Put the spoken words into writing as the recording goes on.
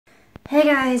Hey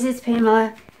guys, it's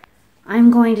Pamela.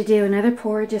 I'm going to do another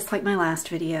pour just like my last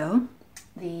video.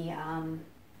 The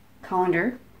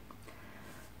colander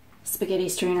spaghetti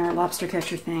strainer lobster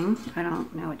catcher thing. I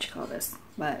don't know what you call this,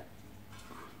 but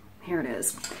here it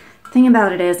is. The thing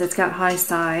about it is it's got high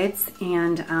sides,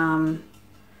 and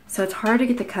so it's hard to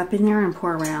get the cup in there and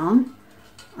pour around.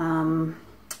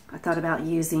 I thought about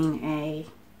using a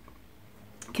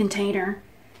container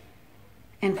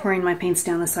and pouring my paints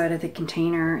down the side of the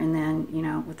container, and then, you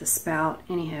know, with the spout.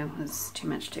 Anywho, it's too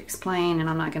much to explain and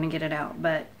I'm not going to get it out,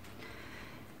 but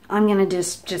I'm going to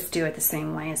just do it the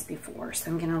same way as before. So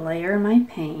I'm going to layer my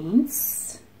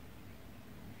paints.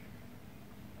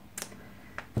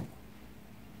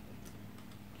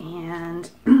 And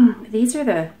these are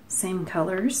the same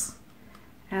colors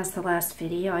as the last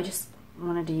video. I just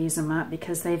wanted to use them up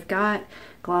because they've got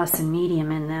gloss and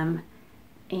medium in them,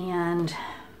 and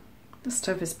this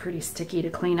stuff is pretty sticky to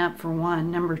clean up, for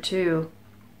one. Number two,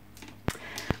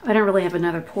 I don't really have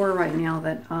another pour right now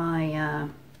that I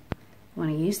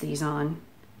want to use these on.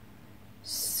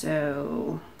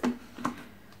 So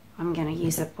I'm going to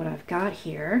use up what I've got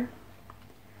here.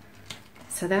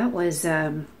 So that was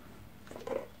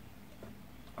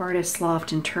Artist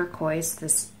Loft in Turquoise,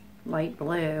 this light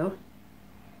blue.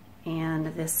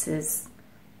 And this is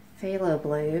Phthalo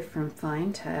Blue from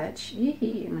Fine Touch.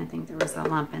 And I think there was a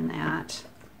lump in that.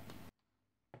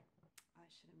 I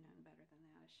should have known better than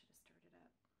that. I should have stirred it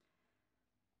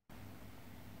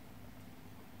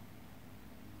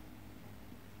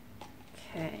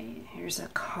up. Okay, here's a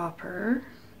copper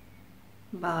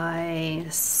by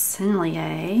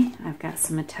Sennelier. I've got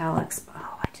some metallics.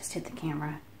 Oh, I just hit the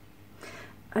camera.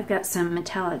 I've got some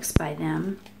metallics by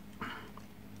them.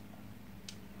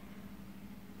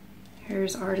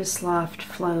 Here's Artist Loft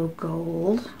Flow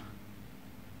Gold.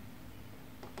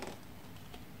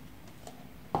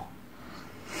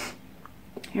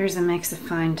 Here's a mix of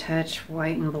Fine Touch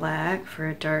white and black for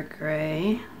a dark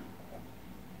gray.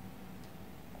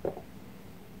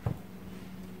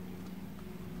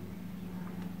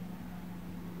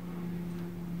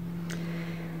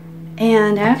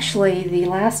 And actually the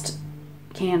last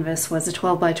canvas was a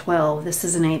 12 by 12. This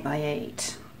is an 8 by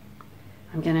 8.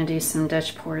 I'm gonna do some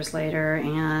Dutch pours later,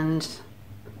 and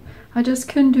I just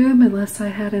couldn't do them unless I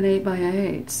had an 8 by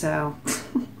 8, so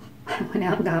I went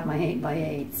out and got my 8 by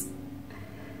 8s.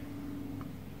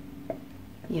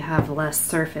 You have less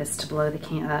surface to blow the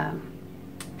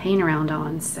paint around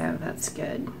on, so that's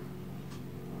good.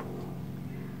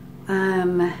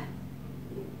 I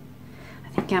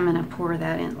think I'm gonna pour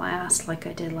that in last, like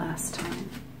I did last time.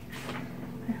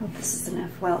 I hope this is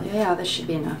enough. Well, yeah, this should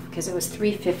be enough because it was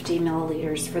 350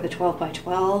 milliliters for the 12 by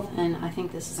 12, and I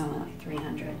think this is only like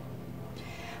 300.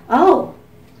 Oh,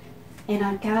 and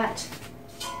I've got,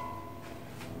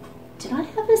 did I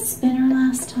have a spinner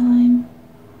last time?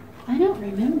 I don't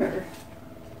remember.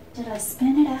 Did I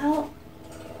spin it out?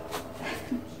 I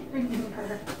can't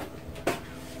remember.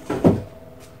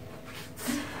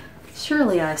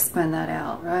 Surely I spun that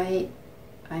out, right?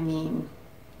 I mean,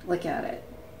 look at it.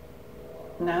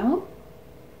 No?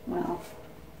 Well.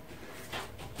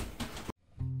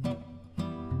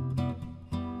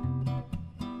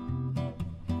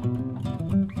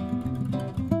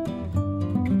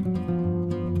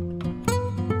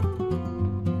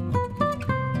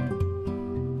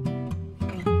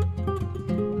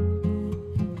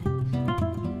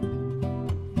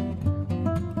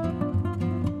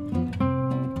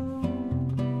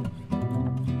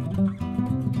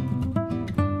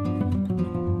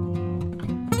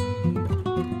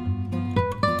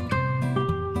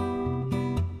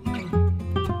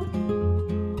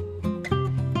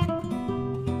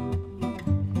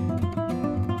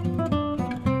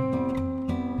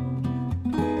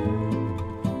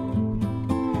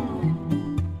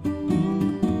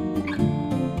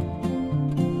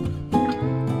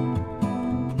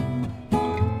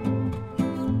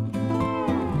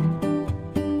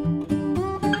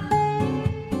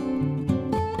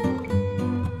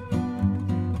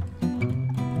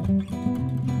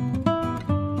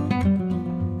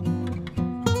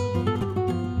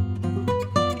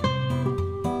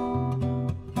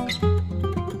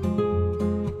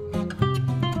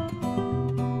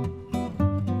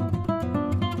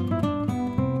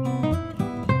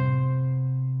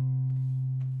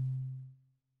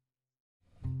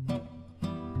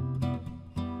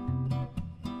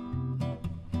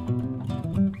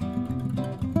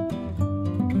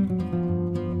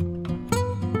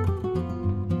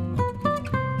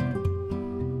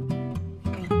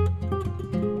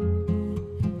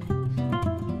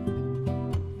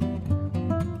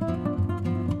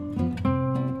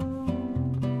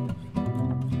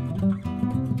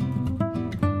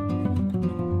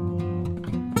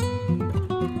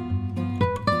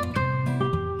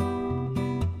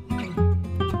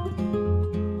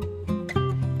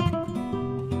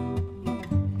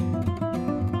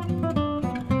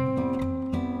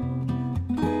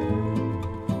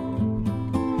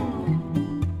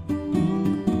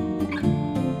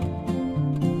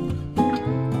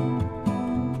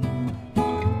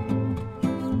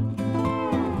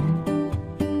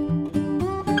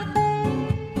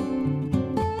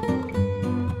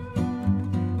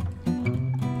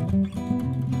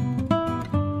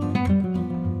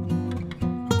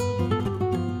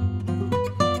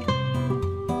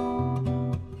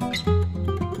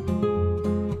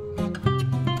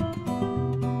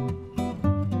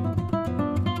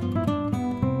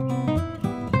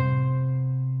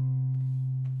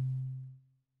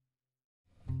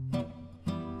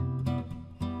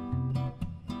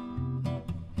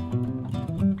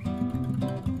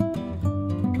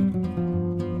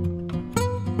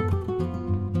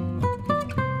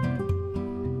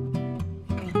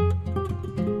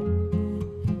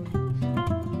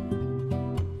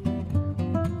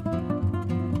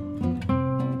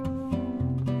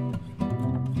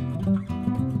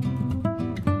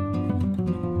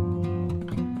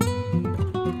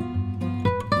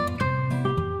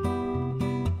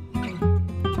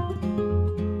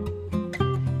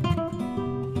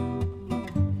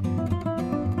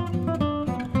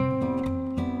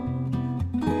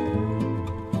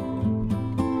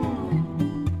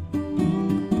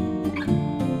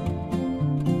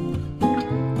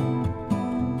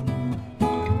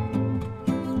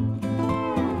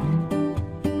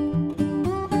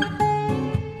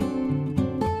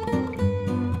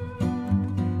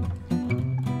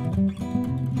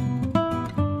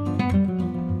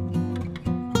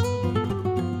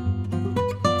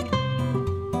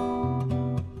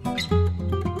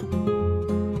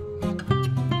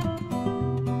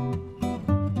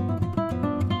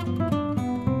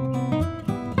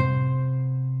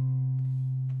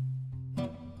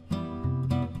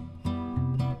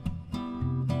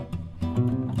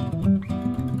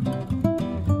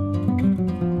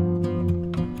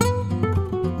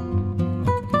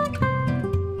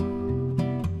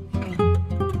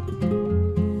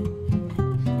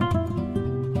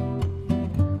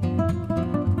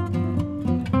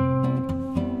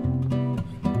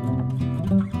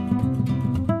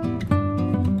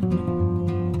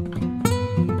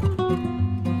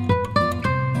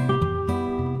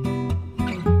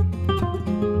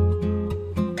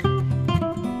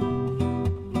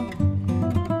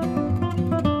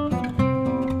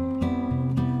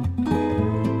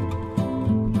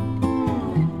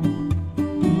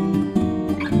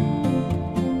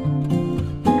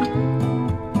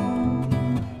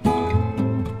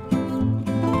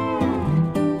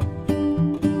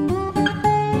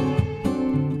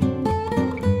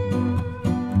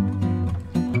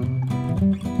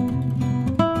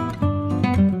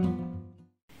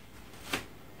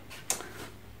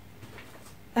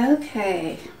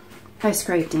 Okay, I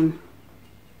scraped him.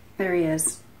 There he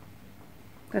is.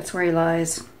 That's where he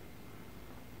lies.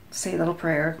 Say a little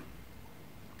prayer,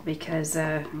 because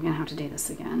I'm gonna have to do this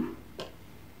again.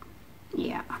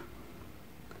 Yeah.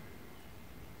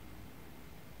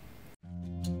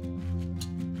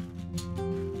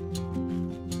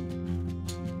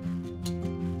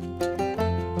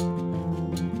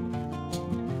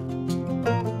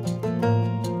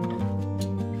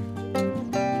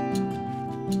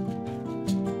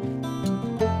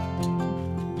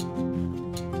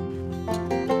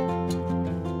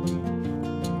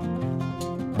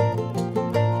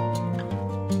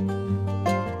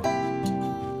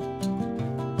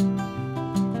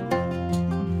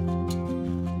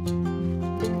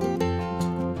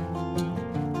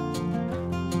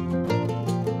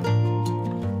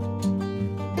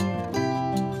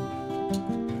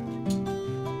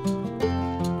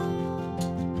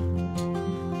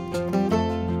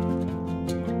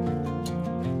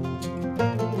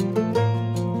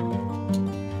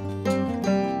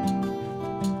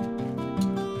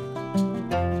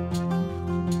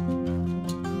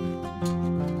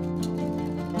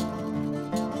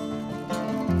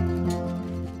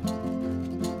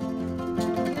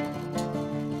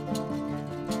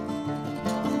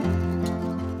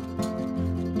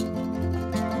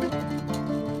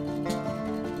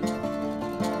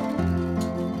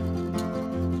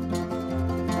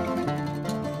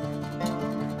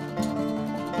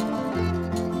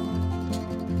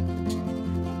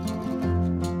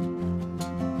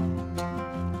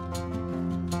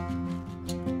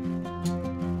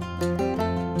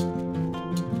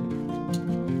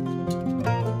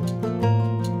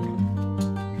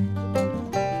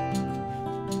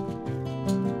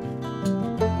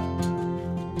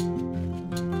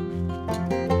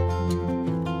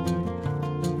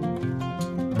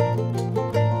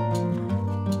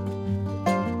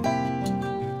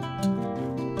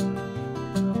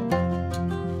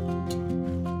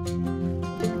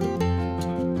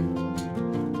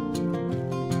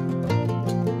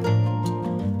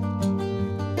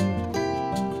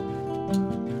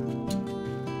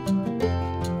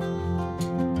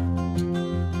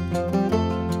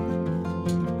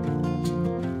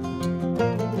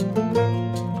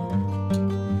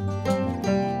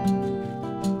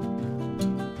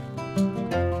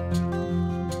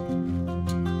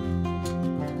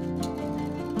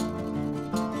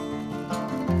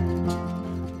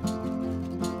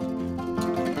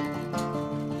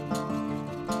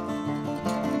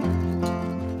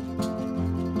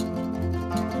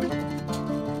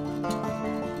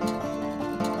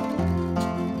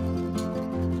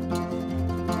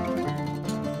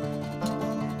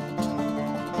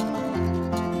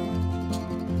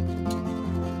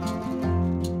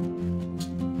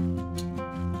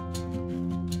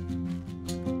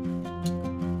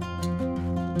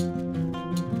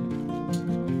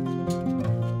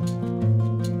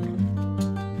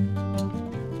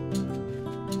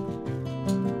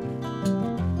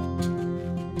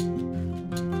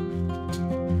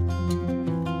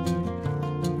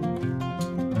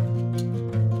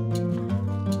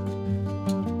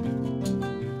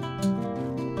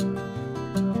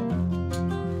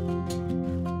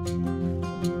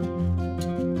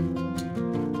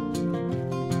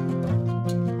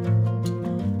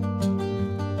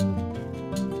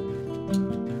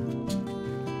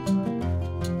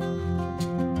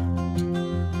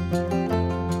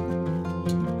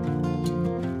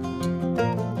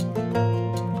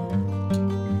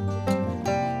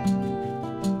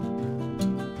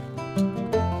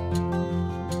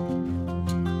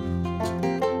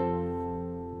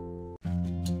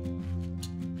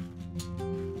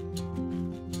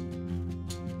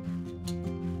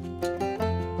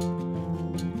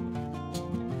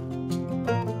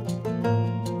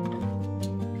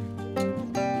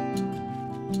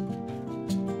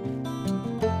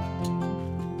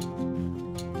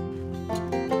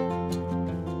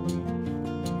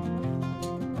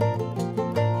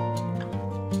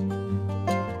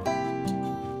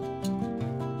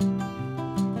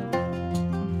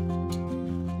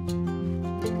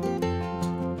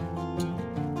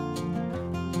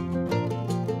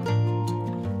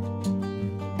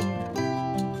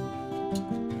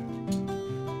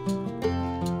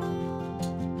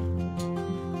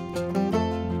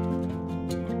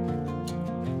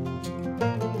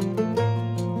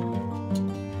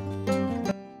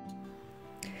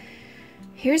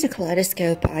 Here's a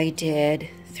kaleidoscope I did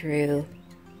through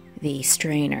the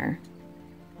strainer,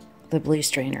 the blue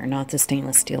strainer, not the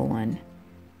stainless steel one.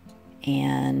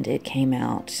 And it came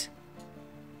out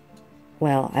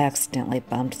well, I accidentally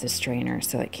bumped the strainer,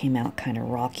 so it came out kind of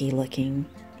rocky looking,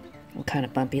 kind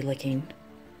of bumpy looking.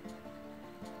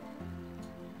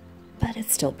 But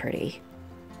it's still pretty.